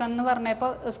ഇത് എടുക്കണം എന്ന് പറഞ്ഞപ്പോ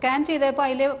സ്കാൻ ചെയ്തപ്പോ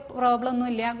അതില് പ്രോബ്ലം ഒന്നും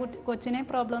ഇല്ല, കൊച്ചിന്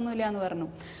പ്രോബ്ലം ഒന്നും ഇല്ല എന്ന് പറഞ്ഞു.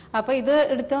 അപ്പൊ ഇത്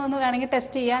എടുത്തൊന്ന് വേണമെങ്കിൽ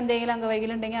ടെസ്റ്റ് ചെയ്യാൻ, എന്തെങ്കിലും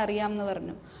അംഗവൈകല്യം ഉണ്ടെങ്കിൽ അറിയാമെന്ന്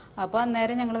പറഞ്ഞു. അപ്പൊ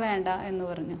അന്നേരം ഞങ്ങൾ വേണ്ട എന്ന്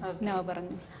പറഞ്ഞു, നോ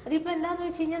പറഞ്ഞു. അതിപ്പോ എന്താന്ന്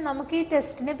വെച്ച് കഴിഞ്ഞാൽ നമുക്ക് ഈ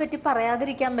ടെസ്റ്റിനെ പറ്റി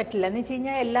പറയാതിരിക്കാൻ പറ്റില്ല. എന്ന് വെച്ച്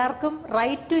കഴിഞ്ഞാൽ എല്ലാവർക്കും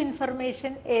റൈറ്റ് ടു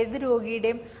ഇൻഫർമേഷൻ ഏത്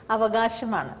രോഗിയുടെയും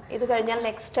അവകാശമാണ്. ഇത് കഴിഞ്ഞാൽ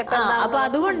നെക്സ്റ്റ് സ്റ്റെപ്പ്. അപ്പൊ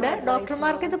അതുകൊണ്ട്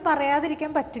ഡോക്ടർമാർക്ക് ഇത്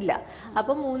പറയാതിരിക്കാൻ പറ്റില്ല.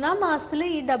 അപ്പൊ 3-ാം മാസത്തിൽ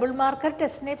ഈ ഡബിൾ മാർക്കർ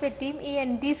ടെസ്റ്റിനെ പറ്റിയും ഈ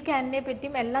NT സ്കാനിനെ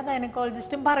പറ്റിയും എല്ലാ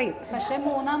ഗൈനക്കോളജിസ്റ്റും പറയും. പക്ഷെ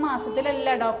 3-ാം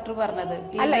മാസത്തിലല്ല ഡോക്ടർ പറഞ്ഞത്.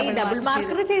 അല്ല, ഈ ഡബിൾ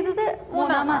മാർക്കർ ചെയ്തത്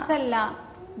 3-ാം മാസമല്ല,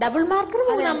 ഡബിൾ മാർക്കർ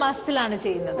 3-ാം മാസത്തിലാണ്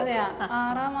ചെയ്യുന്നത്.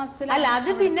 6-ാം മാസത്തിൽ അല്ല, അത്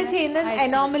പിന്നെ ചെയ്യുന്നത്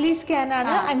അനോമലി സ്കാൻ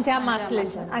ആണ്. 5-ാം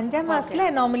മാസത്തിൽ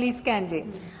അനോമലി സ്കാൻ ചെയ്യും.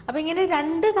 അപ്പൊ ഇങ്ങനെ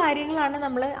 2 കാര്യങ്ങളാണ്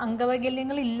നമ്മൾ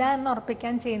അംഗവൈകല്യങ്ങൾ ഇല്ല എന്ന്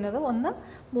ഉറപ്പിക്കാൻ ചെയ്യുന്നത്. ഒന്ന്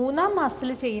 3-ാം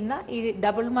മാസത്തിൽ ചെയ്യുന്ന ഈ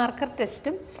ഡബിൾ മാർക്കർ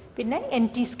ടെസ്റ്റും പിന്നെ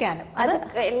NT സ്കാനും. അത്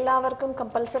എല്ലാവർക്കും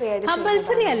കമ്പൽസറി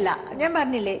അല്ല, ഞാൻ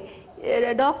പറഞ്ഞില്ലേ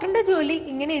ഡോക്ടറിന്റെ ജോലി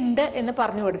ഇങ്ങനെ ഉണ്ട് എന്ന്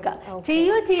പറഞ്ഞു കൊടുക്കുക.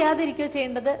 ചെയ്യോ ചെയ്യാതിരിക്കോ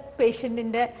ചെയ്യേണ്ടത്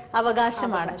പേഷ്യന്റിന്റെ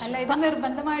അവകാശമാണ്. അല്ല, ഇത്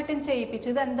നിർബന്ധമായിട്ടും ചെയ്യിപ്പിച്ചു,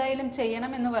 ഇത് എന്തായാലും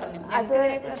ചെയ്യണം എന്ന് പറഞ്ഞു. അത്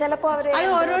ചിലപ്പോ അവര് അത്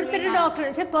ഓരോരുത്തരുടെ ഡോക്ടർ.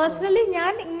 പക്ഷെ പേഴ്സണലി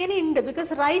ഞാൻ ഇങ്ങനെ ഉണ്ട്,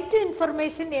 ബിക്കോസ് റൈറ്റ് ടു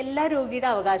ഇൻഫർമേഷൻ എല്ലാ രോഗിയുടെ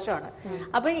അവകാശമാണ്.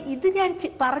 അപ്പൊ ഇത് ഞാൻ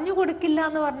പറഞ്ഞു കൊടുക്കില്ല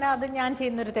എന്ന് പറഞ്ഞാൽ അത് ഞാൻ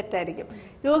ചെയ്യുന്നൊരു തെറ്റായിരിക്കും.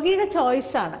 രോഗിയുടെ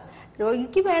ചോയ്സ് ആണ്.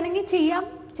 രോഗിക്ക് വേണമെങ്കിൽ ചെയ്യാം,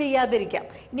 ചെയ്യാതിരിക്കാം.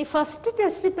 ഇനി ഫസ്റ്റ്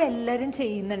ടെസ്റ്റ് ഇപ്പൊ എല്ലാരും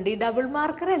ചെയ്യുന്നുണ്ട്, ഈ ഡബിൾ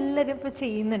മാർക്കർ എല്ലാരും ഇപ്പൊ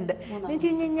ചെയ്യുന്നുണ്ട്. എന്ന് വെച്ച്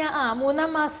കഴിഞ്ഞാൽ 3-ാം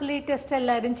മാസത്തിൽ ഈ ടെസ്റ്റ്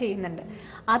എല്ലാരും ചെയ്യുന്നുണ്ട്.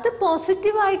 അത്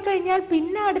പോസിറ്റീവ് ആയി കഴിഞ്ഞാൽ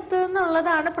പിന്നെ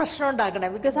അടുത്തതെന്നുള്ളതാണ് പ്രശ്നം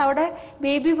ഉണ്ടാക്കണത്. ബിക്കോസ് അവിടെ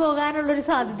ബേബി പോകാനുള്ളൊരു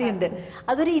സാധ്യതയുണ്ട്.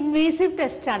 അതൊരു ഇൻവേസീവ്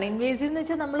ടെസ്റ്റ് ആണ്. ഇൻവേസീവ് എന്ന്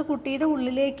വെച്ചാൽ നമ്മൾ കുട്ടിയുടെ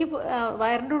ഉള്ളിലേക്ക്,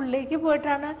 വയറിന്റെ ഉള്ളിലേക്ക്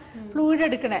പോയിട്ടാണ് ഫ്ലൂയിഡ്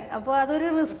എടുക്കണേ. അപ്പോൾ അതൊരു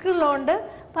റിസ്ക് ഉള്ളതുകൊണ്ട്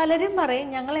പലരും പറയും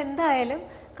ഞങ്ങൾ എന്തായാലും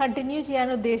കണ്ടിന്യൂ ചെയ്യാൻ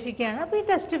ഉദ്ദേശിക്കുകയാണ്, അപ്പൊ ഈ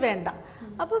ടെസ്റ്റ് വേണ്ട.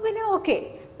 അപ്പൊ പിന്നെ ഓക്കെ,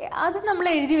 അത് നമ്മൾ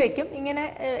എഴുതി വെക്കും, ഇങ്ങനെ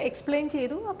എക്സ്പ്ലെയിൻ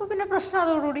ചെയ്തു, അപ്പൊ പിന്നെ പ്രശ്നം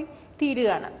അതോടുകൂടി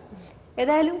തീരുകയാണ്.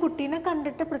 ഏതായാലും കുട്ടീനെ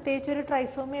കണ്ടിട്ട് പ്രത്യേകിച്ച് ഒരു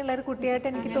ട്രൈസോമി ഉള്ള ഒരു കുട്ടിയായിട്ട്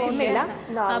എനിക്ക് തോന്നുന്നില്ല.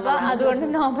 അപ്പൊ അതുകൊണ്ട്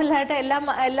നോർമലായിട്ട്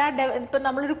എല്ലാ ഇപ്പൊ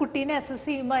നമ്മളൊരു കുട്ടീനെ അസസ്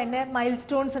ചെയ്യുമ്പോൾ അതിന്റെ മൈൽ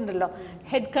സ്റ്റോൺസ് ഉണ്ടല്ലോ,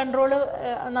 ഹെഡ് കൺട്രോള്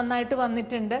നന്നായിട്ട്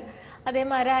വന്നിട്ടുണ്ട്,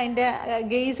 അതേമാതിരി അതിന്റെ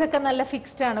ഗെയ്സ് ഒക്കെ നല്ല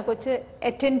ഫിക്സ്ഡ് ആണ്, കൊച്ച്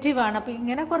അറ്റൻറ്റീവ് ആണ്. അപ്പൊ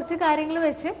ഇങ്ങനെ കുറച്ച് കാര്യങ്ങൾ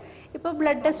വെച്ച് ഇപ്പൊ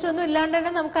ബ്ലഡ് ടെസ്റ്റ് ഒന്നും ഇല്ലാണ്ട്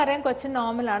തന്നെ നമുക്കറിയാം കൊച്ചു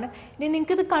നോർമലാണ്. ഇനി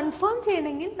നിങ്ങൾക്ക് ഇത് കൺഫേം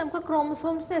ചെയ്യണമെങ്കിൽ നമുക്ക്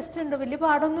ക്രോമസോംസ് ടെസ്റ്റ് ഉണ്ട്, വലിയ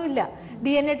പാടൊന്നുമില്ല.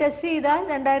 DNA ടെസ്റ്റ് ചെയ്താൽ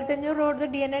 2500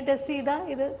 DNA ടെസ്റ്റ് ചെയ്താൽ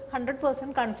ഇത്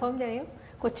 100% കൺഫേം ചെയ്യും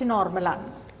കൊച്ചു നോർമലാണ്.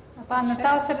 അപ്പൊ അന്നത്തെ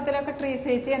അവസരത്തിലൊക്കെ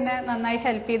ചേച്ചി എന്നെ നന്നായി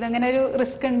ഹെൽപ്പ് ചെയ്തു. അങ്ങനെ ഒരു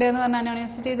റിസ്ക് ഉണ്ട് എന്ന് പറഞ്ഞാൽ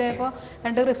അനൗൺസ് ചെയ്തപ്പോ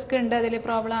 2 റിസ്ക് ഉണ്ട്, അതിൽ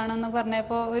പ്രോബ്ലം ആണെന്ന്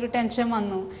പറഞ്ഞപ്പോ ഒരു ടെൻഷൻ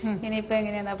വന്നു, ഇനിയിപ്പോ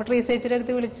എങ്ങനെയാണ്. അപ്പൊ ചേച്ചിയുടെ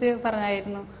അടുത്ത് വിളിച്ച്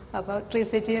പറഞ്ഞായിരുന്നു. അപ്പൊ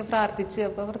ചേച്ചി പ്രാർത്ഥിച്ചു.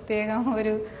 അപ്പൊ പ്രത്യേകം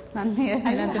ഒരു നന്ദി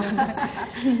അതിനകത്തിനുണ്ട്.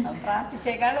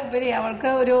 പ്രാർത്ഥിച്ചേക്കാൾ ഉപരി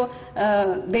അവൾക്ക് ഒരു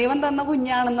ദൈവം തന്ന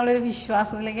കുഞ്ഞാണെന്നുള്ളൊരു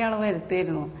വിശ്വാസത്തിലേക്ക് അവൾ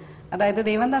വരുത്തിയിരുന്നു. അതായത്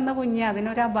ദൈവം തന്ന കുഞ്ഞ്,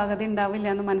 അതിനൊരു അപാകത ഉണ്ടാവില്ല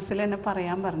എന്ന് മനസ്സിൽ തന്നെ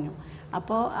പറയാൻ പറഞ്ഞു.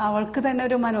 അപ്പോൾ അവൾക്ക് തന്നെ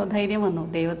ഒരു മനോധൈര്യം വന്നു.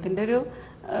 ദൈവത്തിന്റെ ഒരു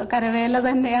കരവേല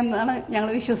തന്നെയെന്നാണ് ഞങ്ങൾ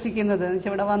വിശ്വസിക്കുന്നത്. എന്ന്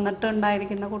വെച്ചാൽ ഇവിടെ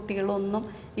വന്നിട്ടുണ്ടായിരിക്കുന്ന കുട്ടികളൊന്നും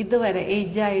ഇതുവരെ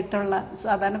ഏജ് ആയിട്ടുള്ള,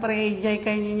 സാധാരണ പറയാം ഏജ് ആയി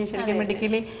കഴിഞ്ഞ് കഴിഞ്ഞാൽ ശരിക്കും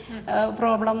മെഡിക്കലി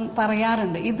പ്രോബ്ലം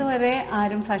പറയാറുണ്ട്, ഇതുവരെ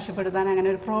ആരും സാക്ഷ്യപ്പെടുത്താൻ അങ്ങനെ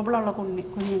ഒരു പ്രോബ്ലം ഉള്ള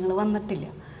കുഞ്ഞുങ്ങൾ വന്നിട്ടില്ല.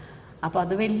 അപ്പൊ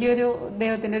അത് വലിയൊരു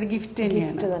ദൈവത്തിന്റെ ഒരു ഗിഫ്റ്റ്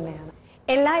തന്നെയാണ്.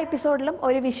 എല്ലാ എപ്പിസോഡിലും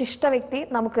ഒരു വിശിഷ്ട വ്യക്തി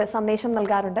നമുക്ക് സന്ദേശം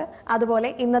നൽകാറുണ്ട്. അതുപോലെ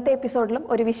ഇന്നത്തെ എപ്പിസോഡിലും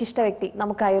ഒരു വിശിഷ്ട വ്യക്തി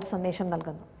നമുക്കായി ഒരു സന്ദേശം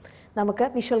നൽകുന്നു. നമുക്ക്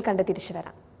വിഷ്വൽ കണ്ട് തിരിച്ചു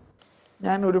വരാം.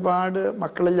 ഞാൻ ഒരുപാട്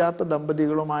മക്കളില്ലാത്ത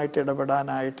ദമ്പതികളുമായിട്ട്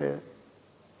ഇടപെടാനായിട്ട്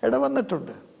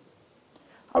ഇടവന്നിട്ടുണ്ട്.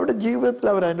 അവിടെ ജീവിതത്തിൽ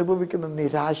അവരനുഭവിക്കുന്ന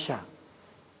നിരാശ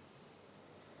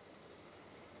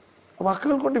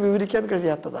വാക്കുകൾ കൊണ്ട് വിവരിക്കാൻ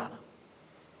കഴിയാത്തതാണ്.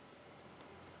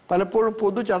 പലപ്പോഴും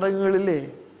പൊതു ചടങ്ങുകളിലെ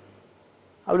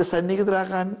അവർ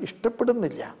സന്നിഹിതരാകാൻ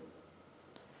ഇഷ്ടപ്പെടുന്നില്ല.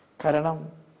 കാരണം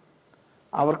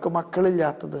അവർക്ക്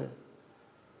മക്കളില്ലാത്തത്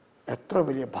എത്ര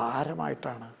വലിയ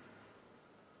ഭാരമായിട്ടാണ്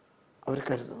അവർ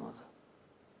കരുതുന്നത്.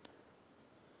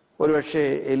 ഒരുപക്ഷെ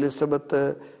എലിസബത്ത്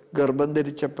ഗർഭം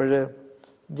ധരിച്ചപ്പോൾ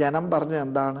ജനം പറഞ്ഞത്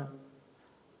എന്താണ്?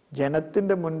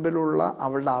 ജനത്തിൻ്റെ മുൻപിലുള്ള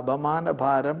അവളുടെ അപമാന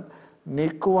ഭാരം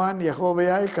നീക്കുവാൻ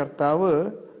യഹോവയായ കർത്താവ്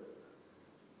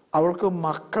അവൾക്ക്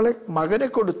മകനെ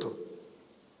കൊടുത്തു.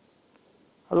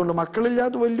 അതുകൊണ്ട്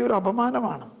മക്കളില്ലാത്ത വലിയൊരു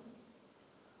അപമാനമാണ്.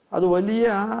 അത് വലിയ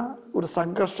ഒരു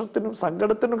സംഘർഷത്തിനും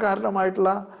സങ്കടത്തിനും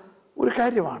കാരണമായിട്ടുള്ള ഒരു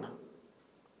കാര്യമാണ്.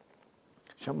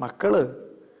 പക്ഷെ മക്കള്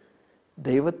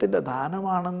ദൈവത്തിൻ്റെ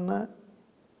ദാനമാണെന്ന്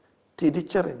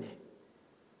തിരിച്ചറിഞ്ഞ്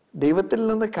ദൈവത്തിൽ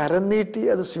നിന്ന് കരം നീട്ടി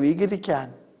അത് സ്വീകരിക്കാൻ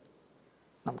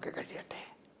നമുക്ക് കഴിയട്ടെ.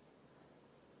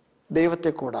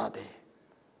 ദൈവത്തെ കൂടാതെ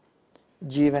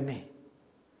ജീവനെ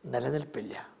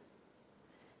നിലനിൽപ്പില്ല.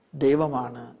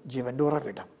 ദൈവമാണ് ജീവൻ്റെ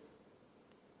ഉറവിടം.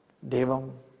 ദൈവം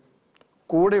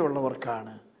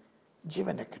കൂടെയുള്ളവർക്കാണ്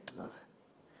ജീവനെ കിട്ടുന്നത്.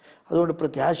 അതുകൊണ്ട്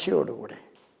പ്രത്യാശയോടുകൂടെ,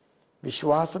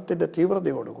 വിശ്വാസത്തിൻ്റെ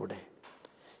തീവ്രതയോടുകൂടെ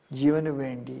ജീവന്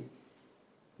വേണ്ടി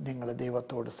നിങ്ങൾ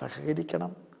ദൈവത്തോട്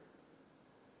സഹകരിക്കണം.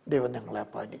 ദൈവം നിങ്ങളെ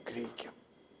അപ്പം അനുഗ്രഹിക്കും.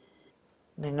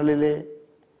 നിങ്ങളിലെ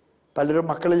പലരും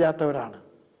മക്കളില്ലാത്തവരാണ്.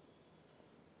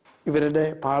 ഇവരുടെ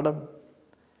പാഠം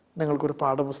നിങ്ങൾക്കൊരു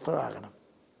പാഠപുസ്തകമാകണം.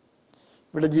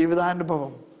 ഇവിടെ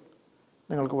ജീവിതാനുഭവം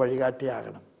നിങ്ങൾക്ക്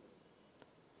വഴികാട്ടിയാകണം.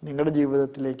 നിങ്ങളുടെ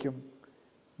ജീവിതത്തിലേക്കും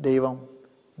ദൈവം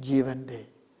ജീവൻ്റെ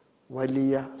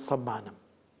വലിയ സമ്മാനം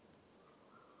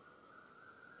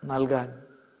നൽകാൻ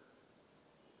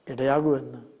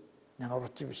ഇടയാകുമെന്ന് ഞാൻ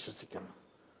ഉറച്ചു വിശ്വസിക്കുന്നു.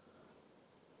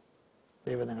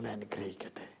 ദൈവം നിങ്ങളെ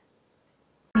അനുഗ്രഹിക്കട്ടെ.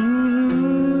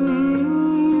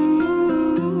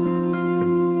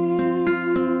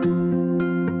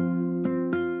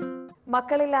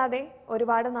 മക്കളില്ലാതെ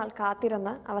ഒരുപാട് നാൾ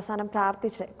കാത്തിരുന്ന് അവസാനം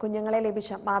പ്രാർത്ഥിച്ച് കുഞ്ഞുങ്ങളെ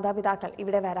ലഭിച്ച മാതാപിതാക്കൾ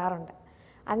ഇവിടെ വരാറുണ്ട്.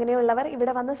 അങ്ങനെയുള്ളവർ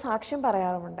ഇവിടെ വന്ന് സാക്ഷ്യം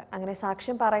പറയാറുമുണ്ട്. അങ്ങനെ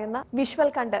സാക്ഷ്യം പറയുന്ന വിഷ്വൽ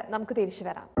കണ്ട് നമുക്ക് തിരിച്ചു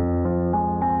വരാം.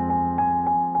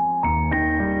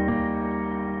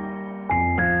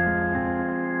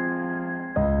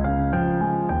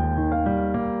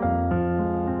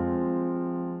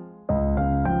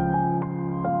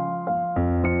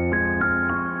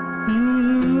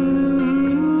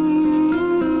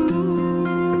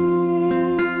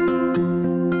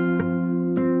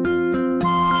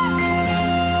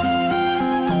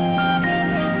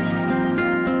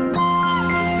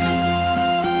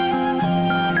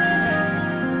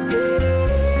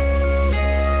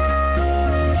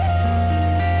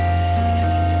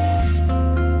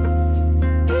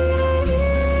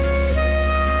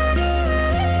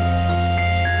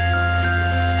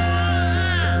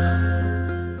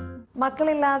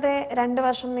 മക്കളില്ലാതെ 2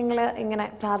 വർഷം നിങ്ങൾ ഇങ്ങനെ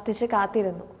പ്രാർത്ഥിച്ച്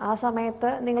കാത്തിരുന്നു. ആ സമയത്ത്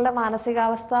നിങ്ങളുടെ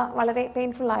മാനസികാവസ്ഥ വളരെ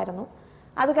പെയിൻഫുൾ ആയിരുന്നു.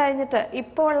 അത് കഴിഞ്ഞിട്ട്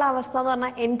ഇപ്പോൾ ഉള്ള അവസ്ഥ എന്ന്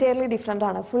പറഞ്ഞാൽ എൻറ്റയർലി ഡിഫറെൻ്റ്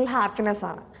ആണ്, ഫുൾ ഹാപ്പിനെസ്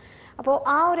ആണ്. അപ്പോൾ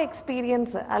ആ ഒരു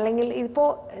എക്സ്പീരിയൻസ്, അല്ലെങ്കിൽ ഇപ്പോൾ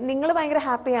നിങ്ങൾ ഭയങ്കര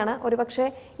ഹാപ്പിയാണ്, ഒരു പക്ഷേ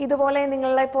ഇതുപോലെ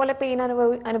നിങ്ങളെ പോലെ പെയിൻ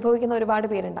അനുഭവിക്കുന്ന ഒരുപാട്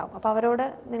പേരുണ്ടാവും. അപ്പോൾ അവരോട്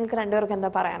നിങ്ങൾക്ക് രണ്ടുപേർക്കും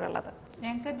എന്താ പറയാനുള്ളത്?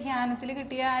 ഞങ്ങൾക്ക് ധ്യാനത്തിൽ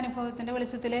കിട്ടിയ അനുഭവത്തിന്റെ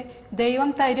വെളിച്ചത്തിൽ ദൈവം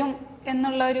തരും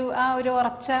എന്നുള്ള ആ ഒരു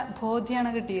ഉറച്ച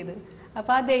ബോധ്യമാണ് കിട്ടിയത്.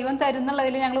 അപ്പോൾ ആ ദൈവം തരും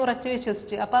എന്നുള്ളതിൽ ഞങ്ങൾ ഉറച്ചു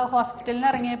വിശ്വസിച്ചു. അപ്പോൾ ഹോസ്പിറ്റലിൽ നിന്ന്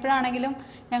ഇറങ്ങിയപ്പോഴാണെങ്കിലും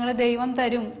ഞങ്ങൾ ദൈവം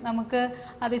തരും, നമുക്ക്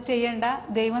അത് ചെയ്യണ്ട,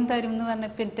 ദൈവം തരും എന്ന് പറഞ്ഞ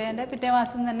പിറ്റേ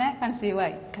മാസം തന്നെ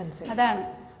കൺസീവായി. അതാണ്.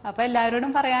 അപ്പോൾ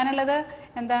എല്ലാവരോടും പറയാനുള്ളത്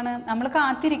എന്താണ്, നമ്മൾ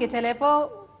കാത്തിരിക്കുക. ചിലപ്പോൾ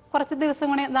കുറച്ച് ദിവസം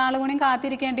കൂടി നാളുകൂടിയും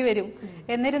കാത്തിരിക്കേണ്ടി വരും.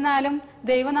 എന്നിരുന്നാലും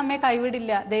ദൈവം നമ്മെ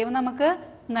കൈവിടില്ല, ദൈവം നമുക്ക്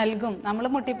നൽകും. നമ്മൾ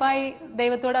മുട്ടിപ്പായി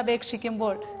ദൈവത്തോട്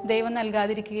അപേക്ഷിക്കുമ്പോൾ ദൈവം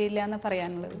നൽകാതിരിക്കുകയില്ല എന്ന്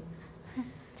പറയാനുള്ളത്.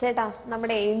 ചേട്ടാ,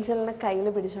 നമ്മുടെ ഏഞ്ചലിനെ കയ്യിൽ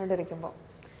പിടിച്ചുകൊണ്ടിരിക്കുമ്പോൾ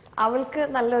അവൾക്ക്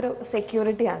നല്ലൊരു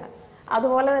സെക്യൂരിറ്റിയാണ്.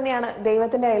 അതുപോലെ തന്നെയാണ്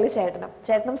ദൈവത്തിന്റെ കയ്യിൽ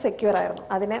ചേട്ടനും സെക്യൂർ ആയിരുന്നു.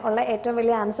 അതിനെ ഉള്ള ഏറ്റവും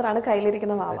വലിയ ആൻസർ ആണ്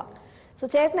കയ്യിലിരിക്കുന്ന വാവ. സോ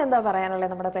ചേട്ടൻ എന്താ പറയാനുള്ളത്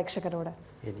നമ്മുടെ പ്രേക്ഷകരോട്?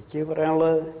 എനിക്ക്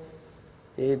പറയാനുള്ളത്,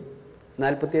 ഈ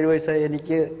 47 വയസ്സായി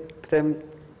എനിക്ക് ഇത്രയും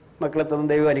മക്കളെ തന്ന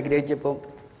ദൈവം അനുഗ്രഹിച്ചപ്പം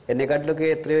എന്നെക്കാട്ടിലൊക്കെ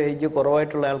എത്രയോ ഏജ്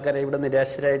കുറവായിട്ടുള്ള ആൾക്കാരെ ഇവിടെ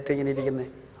നിരാശരായിട്ട് ഇങ്ങനെ ഇരിക്കുന്നത്.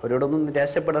 അവരോടൊന്നും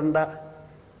നിരാശപ്പെടേണ്ട,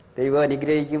 ദൈവം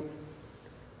അനുഗ്രഹിക്കും.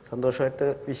 സന്തോഷമായിട്ട്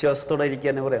വിശ്വാസത്തോടെ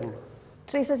ഇരിക്കാനേ പറയാനുള്ളൂ.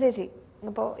 ട്രീസ ചേച്ചി,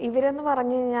 അപ്പോൾ ഇവരെന്ന്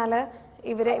പറഞ്ഞു കഴിഞ്ഞാൽ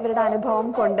ഇവരുടെ അനുഭവം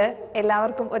കൊണ്ട്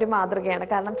എല്ലാവർക്കും ഒരു മാതൃകയാണ്.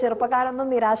 കാരണം ചെറുപ്പക്കാരൊന്നും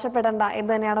നിരാശപ്പെടേണ്ട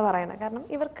എന്ന് തന്നെയാണ് പറയുന്നത്. കാരണം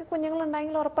ഇവർക്ക്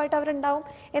കുഞ്ഞുങ്ങളുണ്ടെങ്കിൽ ഉറപ്പായിട്ട് അവരുണ്ടാവും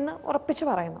എന്ന് ഉറപ്പിച്ചു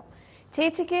പറയുന്നു.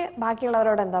 ചേച്ചിക്ക്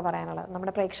ബാക്കിയുള്ളവരോട് എന്താ പറയാനുള്ളത്?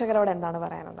 നമ്മുടെ പ്രേക്ഷകരോട് എന്താണ്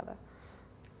പറയാനുള്ളത്?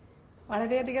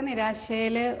 വളരെയധികം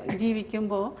നിരാശയിൽ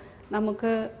ജീവിക്കുമ്പോൾ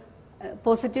നമുക്ക്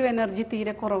പോസിറ്റീവ് എനർജി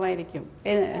തീരെ കുറവായിരിക്കും.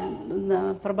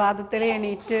 പ്രഭാതത്തിൽ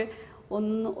എണീറ്റ്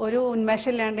ഒരു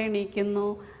ഉന്മേഷമില്ലാണ്ട് എണീക്കുന്നു,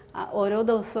 ഓരോ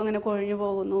ദിവസവും ഇങ്ങനെ കൊഴിഞ്ഞു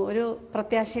പോകുന്നു, ഒരു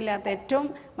പ്രത്യാശയില്ലാത്ത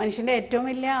മനുഷ്യൻ്റെ ഏറ്റവും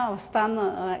വലിയ അവസ്ഥ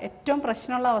ഏറ്റവും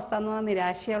പ്രശ്നമുള്ള അവസ്ഥ എന്ന് പറഞ്ഞാൽ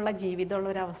നിരാശയുള്ള ജീവിതമുള്ള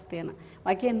ഒരു അവസ്ഥയാണ്.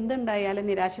 ബാക്കി എന്തുണ്ടായാലും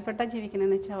നിരാശപ്പെട്ട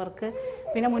ജീവിക്കണമെന്ന് വെച്ചാൽ അവർക്ക്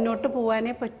പിന്നെ മുന്നോട്ട്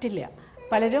പോകാനേ പറ്റില്ല.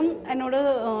 പലരും എന്നോട്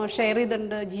ഷെയർ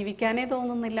ചെയ്തിട്ടുണ്ട്, ജീവിക്കാനേ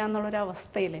തോന്നുന്നില്ല എന്നുള്ളൊരു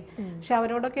അവസ്ഥയിൽ. പക്ഷെ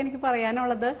അവരോടൊക്കെ എനിക്ക്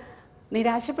പറയാനുള്ളത്,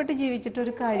 നിരാശപ്പെട്ട്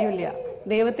ജീവിച്ചിട്ടൊരു കാര്യമില്ല.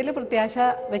 ദൈവത്തിൽ പ്രത്യാശ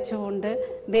വെച്ചുകൊണ്ട്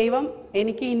ദൈവം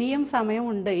എനിക്ക് ഇനിയും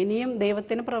സമയമുണ്ട്, ഇനിയും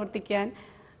ദൈവത്തിന് പ്രവർത്തിക്കാൻ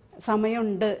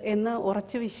സമയമുണ്ട് എന്ന്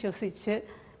ഉറച്ച്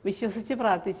വിശ്വസിച്ച്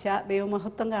പ്രാർത്ഥിച്ച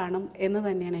ദൈവമഹത്വം കാണും എന്ന്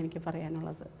തന്നെയാണ് എനിക്ക്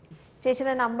പറയാനുള്ളത്.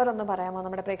 ചേച്ചിയുടെ നമ്പർ ഒന്ന് പറയാമോ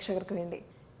നമ്മുടെ പ്രേക്ഷകർക്ക് വേണ്ടി?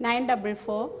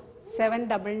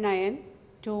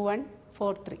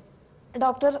 9447992143.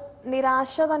 ഡോക്ടർ,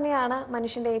 നിരാശ തന്നെയാണ്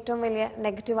മനുഷ്യന്റെ ഏറ്റവും വലിയ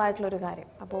നെഗറ്റീവ് ആയിട്ടുള്ളൊരു കാര്യം.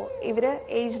 അപ്പോൾ ഇവര്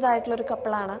ഏജ്ഡ് ആയിട്ടുള്ളൊരു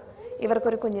കപ്പിളാണ്,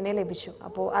 ഇവർക്കൊരു കുഞ്ഞിനെ ലഭിച്ചു.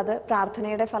 അപ്പോൾ അത്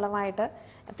പ്രാർത്ഥനയുടെ ഫലമായിട്ട്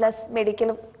പ്ലസ്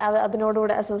മെഡിക്കലും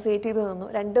അതിനോടുകൂടെ അസോസിയേറ്റ് ചെയ്ത് നിന്നു.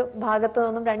 2 ഭാഗത്തു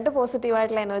നിന്നും 2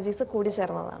 പോസിറ്റീവായിട്ടുള്ള എനർജീസ് കൂടി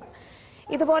ചേർന്നതാണ്.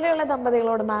 ഇതുപോലെയുള്ള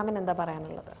ദമ്പതികളോട് മാമിന് എന്താ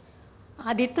പറയാനുള്ളത്?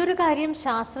 ആദ്യത്തെ ഒരു കാര്യം,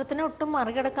 ശാസ്ത്രത്തിന് ഒട്ടും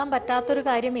മറികടക്കാൻ പറ്റാത്തൊരു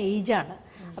കാര്യം ഏജാണ്.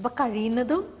 അപ്പം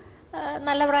കഴിയുന്നതും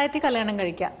നല്ല പ്രായത്തിൽ കല്യാണം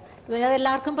കഴിക്കാം.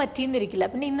 അതെല്ലാവർക്കും പറ്റിയെന്നിരിക്കില്ല.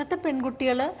 പിന്നെ ഇന്നത്തെ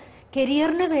പെൺകുട്ടികൾ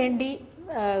കരിയറിന് വേണ്ടി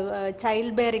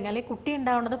ചൈൽഡ് ബെയറിങ് അല്ലെങ്കിൽ കുട്ടി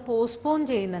ഉണ്ടാവുന്നത് പോസ്റ്റ്പോൺ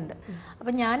ചെയ്യുന്നുണ്ട്.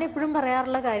 അപ്പം ഞാൻ എപ്പോഴും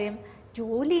പറയാറുള്ള കാര്യം,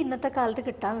 ജോലി ഇന്നത്തെ കാലത്ത്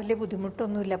കിട്ടാൻ വലിയ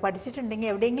ബുദ്ധിമുട്ടൊന്നുമില്ല. പഠിച്ചിട്ടുണ്ടെങ്കിൽ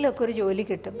എവിടെയെങ്കിലുമൊക്കെ ഒരു ജോലി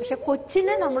കിട്ടും. പക്ഷെ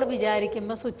കൊച്ചിനെ നമ്മൾ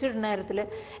വിചാരിക്കുമ്പോൾ സ്വിച്ച് ഇടുന്ന നേരത്തിൽ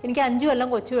എനിക്ക് 5 കൊല്ലം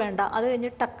കൊച്ചു വേണ്ട, അത്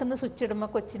കഴിഞ്ഞ് ടക്കുന്ന് സ്വിച്ച് ഇടുമ്പോൾ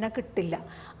കൊച്ചിനെ കിട്ടില്ല.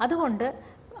 അതുകൊണ്ട്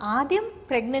ആദ്യം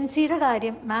പ്രഗ്നൻസിയുടെ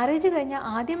കാര്യം, മാരേജ് കഴിഞ്ഞാൽ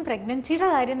ആദ്യം പ്രഗ്നൻസിയുടെ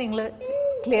കാര്യം നിങ്ങൾ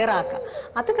ക്ലിയർ ആക്കുക.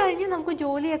 അത് കഴിഞ്ഞ് നമുക്ക്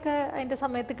ജോലിയൊക്കെ അതിൻ്റെ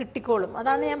സമയത്ത് കിട്ടിക്കോളും.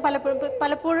 അതാണ് ഞാൻ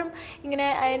പലപ്പോഴും ഇങ്ങനെ,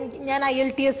 ഞാൻ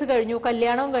IELTS കഴിഞ്ഞു,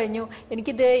 കല്യാണവും കഴിഞ്ഞു,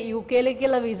 എനിക്കിത് UK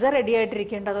വിസ റെഡി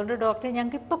ആയിട്ടിരിക്കേണ്ടത്, അതുകൊണ്ട് ഡോക്ടറെ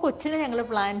ഞങ്ങൾക്ക് ഇപ്പോൾ കൊച്ചിനെ ഞങ്ങൾ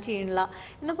പ്ലാൻ ചെയ്യണില്ല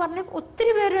എന്ന് പറഞ്ഞ്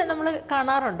ഒത്തിരി പേര് നമ്മൾ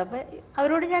കാണാറുണ്ട്. അപ്പം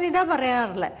അവരോട് ഞാൻ ഇതാ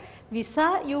പറയാറുള്ളത്, വിസ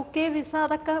UK വിസ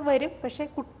അതൊക്കെ വരും, പക്ഷെ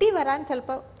കുട്ടി വരാൻ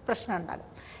ചിലപ്പോൾ പ്രശ്നം ഉണ്ടാകും.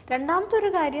 രണ്ടാമത്തെ ഒരു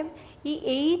കാര്യം, ഈ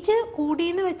ഏജ്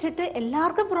കൂടിയെന്ന് വെച്ചിട്ട്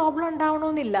എല്ലാവർക്കും പ്രോബ്ലം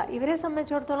ഉണ്ടാവണമെന്നില്ല. ഇവരെ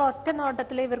സംബന്ധിച്ചിടത്തോളം ഒറ്റ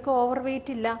നോട്ടത്തിൽ ഇവർക്ക് ഓവർ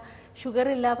വെയിറ്റ് ഇല്ല, ഷുഗർ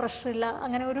ഇല്ല, പ്രഷർ ഇല്ല,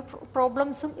 അങ്ങനെ ഒരു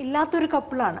പ്രോബ്ലംസും ഇല്ലാത്തൊരു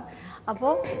കപ്പിളാണ്.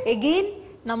 അപ്പോൾ എഗെയിൻ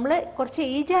നമ്മൾ കുറച്ച്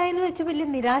ഏജ് ആയെന്ന് വെച്ച് വലിയ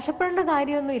നിരാശപ്പെടേണ്ട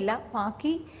കാര്യമൊന്നുമില്ല.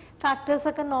 ബാക്കി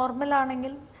ഫാക്ടേഴ്സൊക്കെ നോർമൽ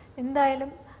ആണെങ്കിൽ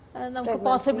എന്തായാലും നമുക്ക്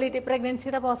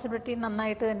പ്രഗ്നൻസിയുടെ പോസിബിലിറ്റി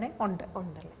നന്നായിട്ട് തന്നെ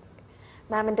ഉണ്ടല്ലേ.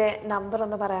 മാമിന്റെ നമ്പർ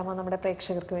ഒന്ന് പറയാമോ നമ്മുടെ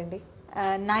പ്രേക്ഷകർക്ക് വേണ്ടി?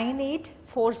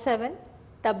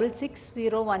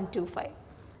 9847660125.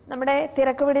 നമ്മുടെ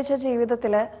തിരക്ക് പിടിച്ച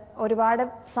ജീവിതത്തിൽ ഒരുപാട്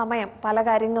സമയം പല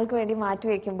കാര്യങ്ങൾക്ക് വേണ്ടി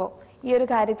മാറ്റിവെക്കുമ്പോൾ ഈ ഒരു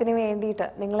കാര്യത്തിന് വേണ്ടിയിട്ട്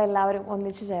നിങ്ങളെല്ലാവരും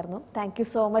ഒന്നിച്ചു ചേർന്നു. Thank you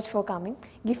so much for coming.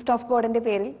 Gift of ഗോഡിന്റെ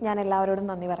പേരിൽ ഞാൻ എല്ലാവരോടും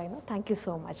നന്ദി പറയുന്നു. Thank you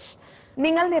so much.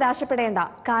 നിങ്ങൾ നിരാശപ്പെടേണ്ട,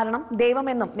 കാരണം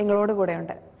ദൈവമെന്നും നിങ്ങളോട്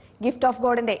കൂടെയുണ്ട്. ഗിഫ്റ്റ് ഓഫ്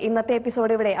ഗോഡിന്റെ ഇന്നത്തെ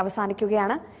എപ്പിസോഡ് ഇവിടെ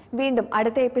അവസാനിക്കുകയാണ്. വീണ്ടും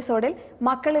അടുത്ത എപ്പിസോഡിൽ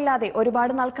മക്കളില്ലാതെ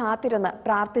ഒരുപാട് നാൾ കാത്തിരുന്ന്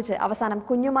പ്രാർത്ഥിച്ച് അവസാനം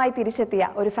കുഞ്ഞുമായി തിരിച്ചെത്തിയ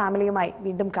ഒരു ഫാമിലിയുമായി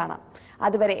വീണ്ടും കാണാം.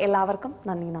 അതുവരെ എല്ലാവർക്കും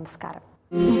നന്ദി, നമസ്കാരം.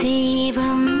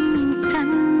 ദൈവം